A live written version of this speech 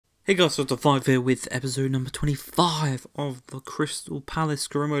Hey guys, so it's 5 here with episode number 25 of the Crystal Palace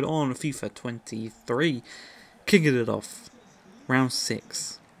career mode on FIFA 23. Kicking it off, round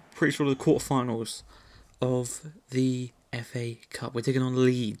 6. Pretty sure the quarterfinals of the FA Cup. We're taking on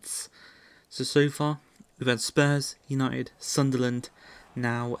Leeds. So far, we've had Spurs, United, Sunderland,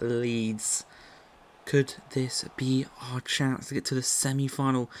 now Leeds. Could this be our chance to get to the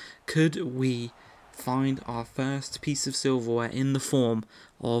semi-final? Could we find our first piece of silverware in the form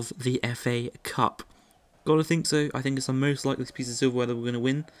of the FA Cup? Gotta think so. I think it's the most likely piece of silverware that we're going to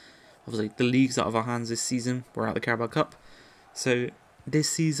win. Obviously, the league's out of our hands this season. We're out of the Carabao Cup. So, this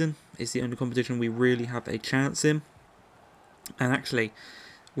season is the only competition we really have a chance in. And actually,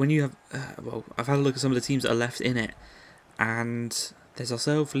 when you have... I've had a look at some of the teams that are left in it. And there's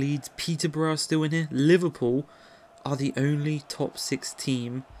ourselves, Leeds, Peterborough still in here. Liverpool are the only top 6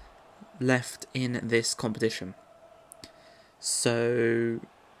 team left in this competition. So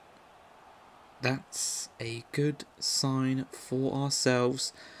that's a good sign for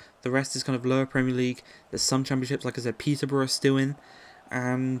ourselves. The rest is kind of lower Premier League. There's some championships, like I said, Peterborough still in,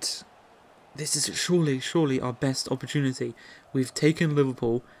 and this is surely our best opportunity. We've taken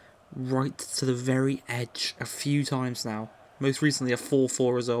Liverpool right to the very edge a few times now. Most recently a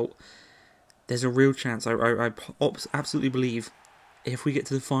 4-4 result. There's a real chance. I absolutely believe if we get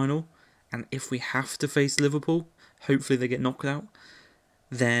to the final, and if we have to face Liverpool, hopefully they get knocked out,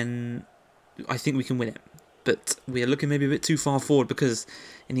 then I think we can win it. But we are looking maybe a bit too far forward, because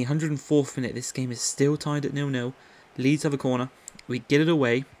in the 104th minute, this game is still tied at 0-0. Leeds have a corner. We get it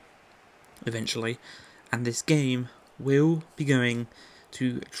away, eventually, and this game will be going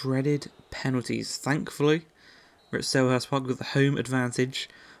to dreaded penalties. Thankfully, we're at Selhurst Park with the home advantage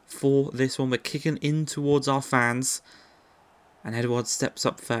for this one. We're kicking in towards our fans. And Edouard steps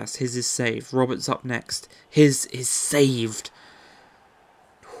up first. His is saved. Roberts up next. His is saved.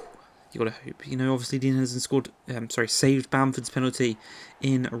 You gotta hope. You know, obviously Dean Henderson saved Bamford's penalty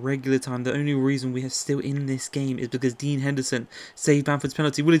in regular time. The only reason we are still in this game is because Dean Henderson saved Bamford's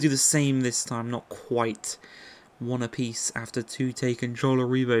penalty. Will he do the same this time? Not quite. One apiece after 2 taken. Joel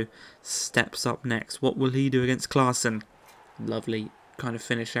Aribo steps up next. What will he do against Klaassen? Lovely kind of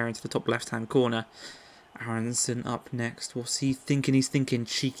finish there into the top left-hand corner. Aronson up next. What's he thinking? He's thinking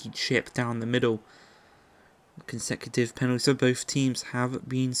cheeky chip down the middle. Consecutive penalties for both teams have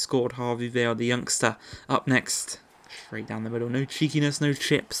been scored. Harvey Vale, the youngster, up next. Straight down the middle. No cheekiness, no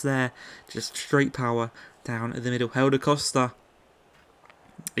chips there. Just straight power down the middle. Helder Costa.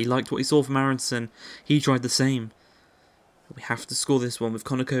 He liked what he saw from Aronson. He tried the same. We have to score this one with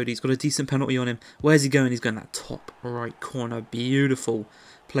Connor Cody. He's got a decent penalty on him. Where's he going? He's going that top right corner. Beautiful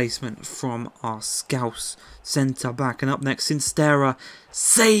placement from our Scouse centre back. And up next, Sinstera,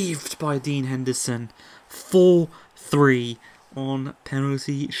 saved by Dean Henderson. 4-3 on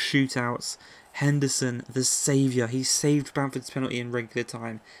penalty shootouts. Henderson, the saviour. He saved Bamford's penalty in regular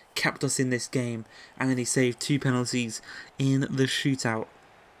time, kept us in this game, and then he saved 2 penalties in the shootout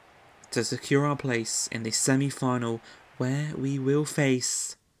to secure our place in the semi-final, where we will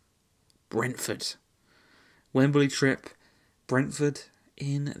face Brentford. Wembley trip, Brentford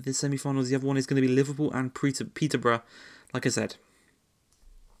in the semi-finals. The other one is going to be Liverpool and Peterborough. Like I said,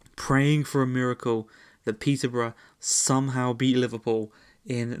 praying for a miracle that Peterborough somehow beat Liverpool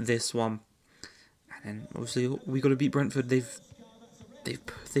in this one. And then obviously we got to beat Brentford. They've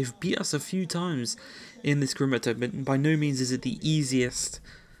beat us a few times in this career mode, but by no means is it the easiest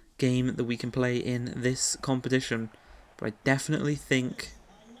game that we can play in this competition. But I definitely think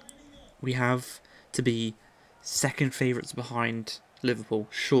we have to be second favourites behind Liverpool,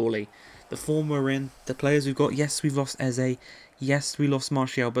 surely. The form we're in, the players we've got, yes, we've lost Eze, yes, we lost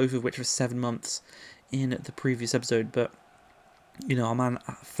Martial, both of which were 7 months in the previous episode, but, you know, our man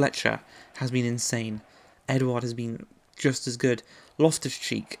Fletcher has been insane. Edouard has been just as good.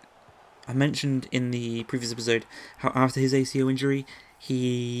 Loftus-Cheek, I mentioned in the previous episode how after his ACL injury,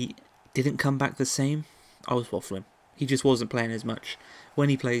 he didn't come back the same. I was waffling. He just wasn't playing as much. When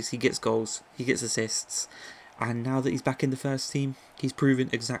he plays, he gets goals, he gets assists, and now that he's back in the first team, he's proven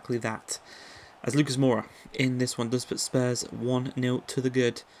exactly that. As Lucas Moura in this one does put Spurs 1-0 to the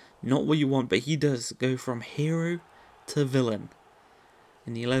good. Not what you want, but he does go from hero to villain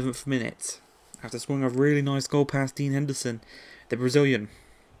in the 11th minute. After scoring a really nice goal past Dean Henderson, the Brazilian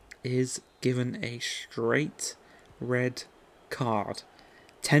is given a straight red card.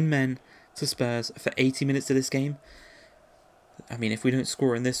 10 men to Spurs for 80 minutes of this game. I mean, if we don't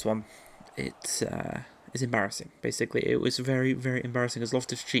score in this one, it's embarrassing, basically. It was very, very embarrassing as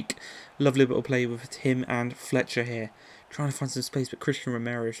Loftus-Cheek, lovely little play with him and Fletcher here, trying to find some space, but Christian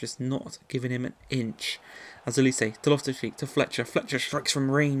Romero is just not giving him an inch. As Elise, to Loftus-Cheek, to Fletcher. Fletcher strikes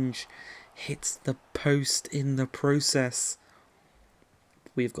from range, hits the post in the process.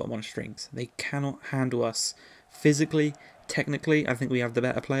 We've got them on strings. They cannot handle us. Physically, technically, I think we have the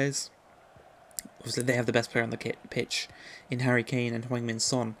better players. Obviously, they have the best player on the pitch in Harry Kane and Heung-min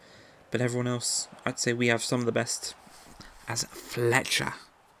Son. But everyone else, I'd say we have some of the best. As Fletcher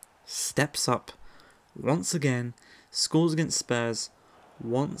steps up once again, scores against Spurs.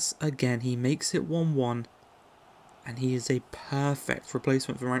 Once again, he makes it 1-1. And he is a perfect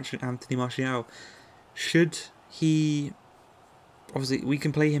replacement for Anthony Martial. Should he... Obviously, we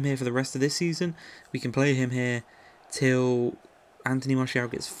can play him here for the rest of this season. We can play him here till Anthony Martial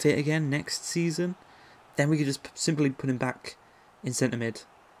gets fit again next season. Then we could just simply put him back in centre mid.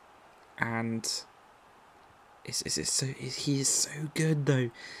 And he is so good,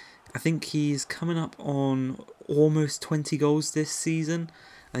 though. I think he's coming up on almost 20 goals this season.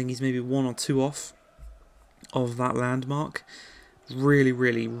 I think he's maybe 1 or 2 off of that landmark. Really,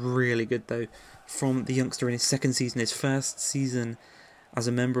 really, really good, though, from the youngster in his second season, his first season as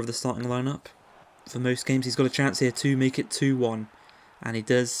a member of the starting lineup. For most games, he's got a chance here to make it 2-1, and he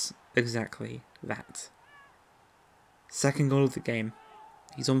does exactly that. Second goal of the game.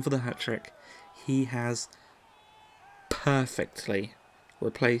 He's on for the hat-trick. He has perfectly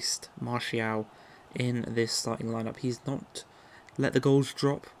replaced Martial in this starting lineup. He's not let the goals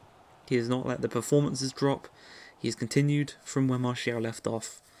drop. He has not let the performances drop. He's continued from where Martial left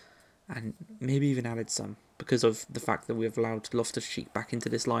off, and maybe even added some, because of the fact that we've allowed Loftus-Cheek back into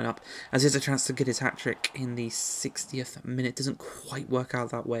this lineup, as he has a chance to get his hat-trick in the 60th minute. Doesn't quite work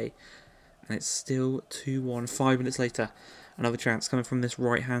out that way, and it's still 2-1. 5 minutes later, another chance coming from this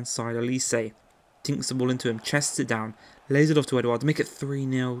right-hand side. Elise tinks the ball into him, chests it down, lays it off to Edouard to make it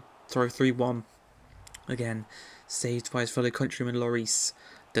 3-0, 3-1. Again, saved by his fellow countryman Lloris,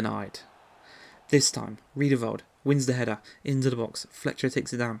 denied. This time, Riedewald wins the header into the box. Fletcher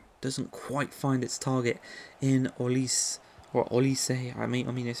takes it down, doesn't quite find its target in Olise. I mean,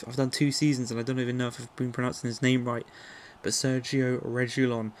 I've done 2 seasons and I don't even know if I've been pronouncing his name right. But Sergio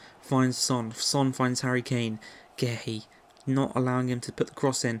Reguilon finds Son. Son finds Harry Kane. Gehi not allowing him to put the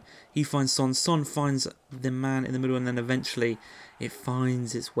cross in. He finds Son. Son finds the man in the middle, and then eventually it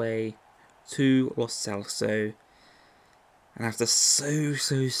finds its way to Lo Celso. And after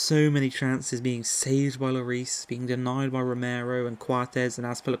so many chances being saved by Lloris, being denied by Romero and Coates and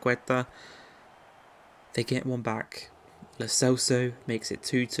Azpilicueta, they get one back. Lo Celso makes it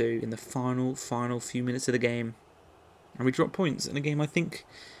 2-2 in the final few minutes of the game. And we drop points in a game I think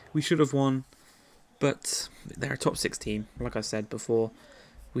we should have won. But they're a top 6 team, like I said before.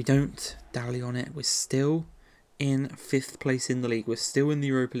 We don't dally on it. We're still in 5th place in the league. We're still in the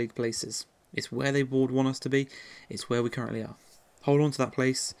Europa League places. It's where they would want us to be. It's where we currently are. Hold on to that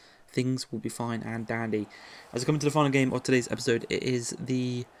place. Things will be fine and dandy. As I come into the final game of today's episode, it is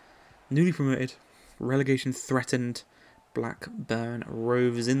the newly promoted, relegation threatened Blackburn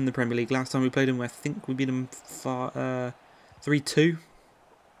Rovers in the Premier League. Last time we played them, I think we beat them 3-2. They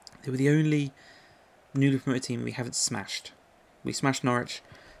were the only newly promoted team we haven't smashed. We smashed Norwich.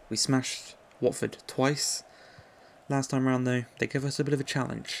 We smashed Watford twice. Last time round, though, they gave us a bit of a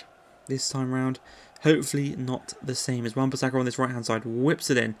challenge. This time round, hopefully not the same. As Wan-Bissaka on this right-hand side whips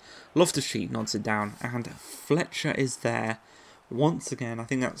it in. Loftus-Cheek nods it down, and Fletcher is there once again. I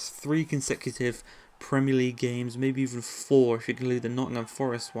think that's 3 consecutive Premier League games, maybe even 4 if you include the Nottingham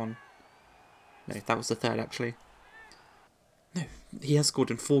Forest one. No, that was the 3rd actually. No, he has scored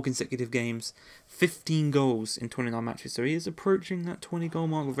in 4 consecutive games, 15 goals in 29 matches, so he is approaching that 20 goal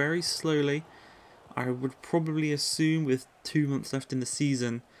mark very slowly. I would probably assume with 2 months left in the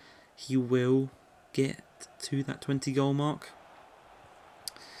season, he will get to that 20 goal mark.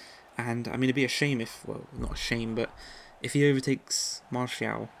 And I mean, it'd be a shame if, well, not a shame, but if he overtakes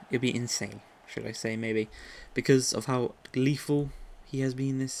Martial, it'd be insane, should I say, maybe, because of how lethal he has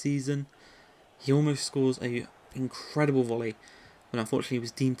been this season. He almost scores a incredible volley, but unfortunately he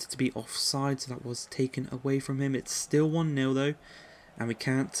was deemed to be offside, so that was taken away from him. It's still 1-0 though, and we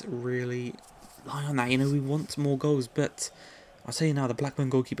can't really rely on that. You know, we want more goals, but I'll tell you now, the Blackburn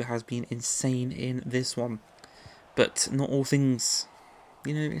goalkeeper has been insane in this one. But not all things,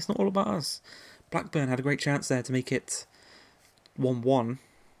 you know, it's not all about us. Blackburn had a great chance there to make it 1-1.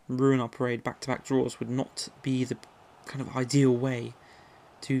 Ruin our parade. Back-to-back draws would not be the kind of ideal way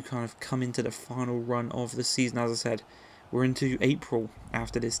to kind of come into the final run of the season. As I said, we're into April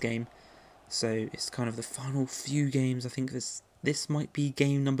after this game, so it's kind of the final few games. I think this might be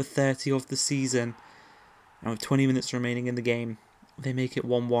game number 30 of the season, and with 20 minutes remaining in the game, they make it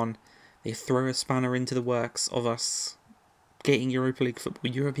 1-1. They throw a spanner into the works of us getting Europa League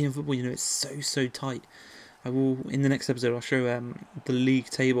football, European football. You know, it's so tight. I will, in the next episode, I'll show the league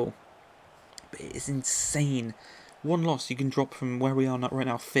table. But it's insane. One loss, you can drop from where we are right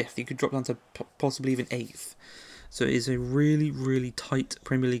now, 5th. You could drop down to possibly even 8th. So it is a really tight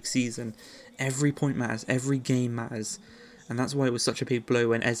Premier League season. Every point matters. Every game matters. And that's why it was such a big blow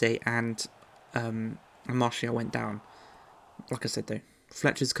when Eze and Martial went down. Like I said, though,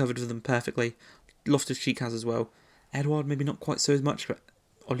 Fletcher's covered for them perfectly. Loftus-Cheek has as well. Edouard, maybe not quite so much, but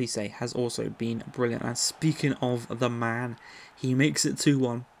Olise has also been brilliant. And speaking of the man, he makes it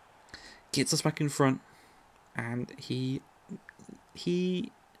 2-1. Gets us back in front. And he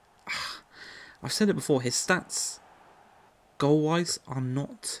I've said it before, his stats, goal-wise, are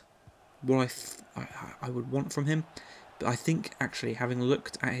not what I would want from him. But I think, actually, having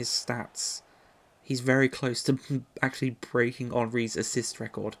looked at his stats, he's very close to actually breaking Henry's assist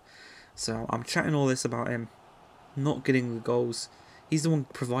record. So I'm chatting all this about him not getting the goals. He's the one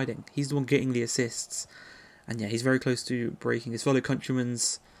providing. He's the one getting the assists. And yeah, he's very close to breaking his fellow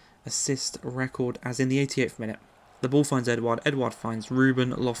countryman's assist record, as in the 88th minute. The ball finds Edouard. Edouard finds Ruben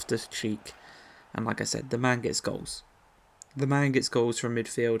Loftus-Cheek. And like I said, the man gets goals. The man gets goals from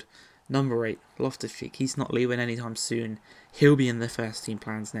midfield. Number 8, Loftus-Cheek. He's not leaving anytime soon. He'll be in the first team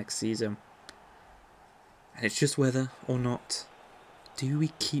plans next season. And it's just whether or not, do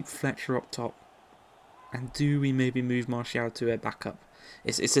we keep Fletcher up top? And do we maybe move Martial to a backup?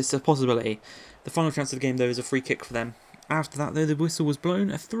 It's a possibility. The final chance of the game, though, is a free kick for them. After that, though, the whistle was blown.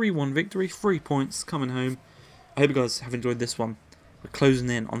 A 3-1 victory. 3 points coming home. I hope you guys have enjoyed this one. We're closing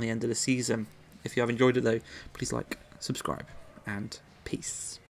in on the end of the season. If you have enjoyed it, though, please like, subscribe, and peace.